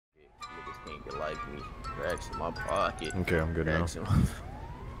Nigga like me. Racks in my pocket. Okay, I'm good now. Racks in my...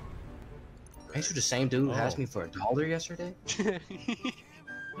 Ain't you the same dude who asked me for $1 yesterday?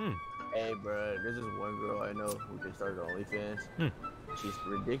 Hey, bro, there's this one girl I know who just started OnlyFans. She's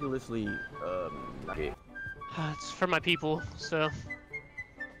ridiculously, big. It's for my people, so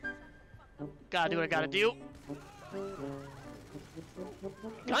gotta do what I gotta do.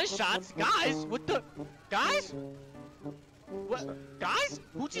 Gunshots, guys! What the? Guys? What? Guys?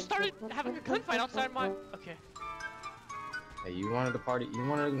 Who just started having a gunfight outside my? Okay. Hey, you wanted a party? You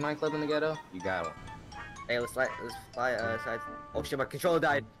wanted a nightclub in the ghetto? You got one. Hey, let's fly side. Oh shit, my controller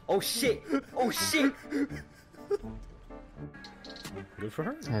died. Oh shit! Oh shit! Good for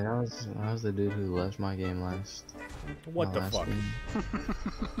her. Hey, that was the dude who left my game last. What the fuck?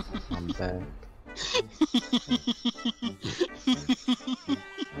 I'm back.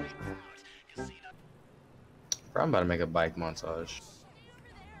 Bro, I'm about to make a bike montage.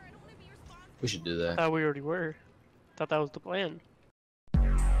 We should do that. We already were. Thought that was the plan.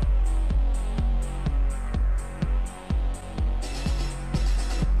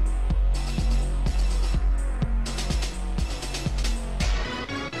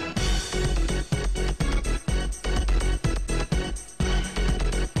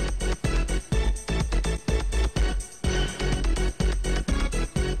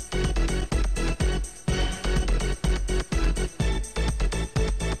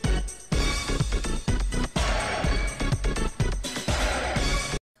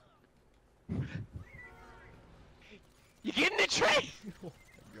 You getting the train? Oh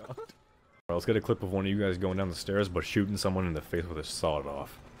my god. Let's get a clip of one of you guys going down the stairs but shooting someone in the face with a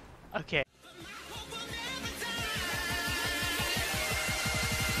sawed-off. Okay.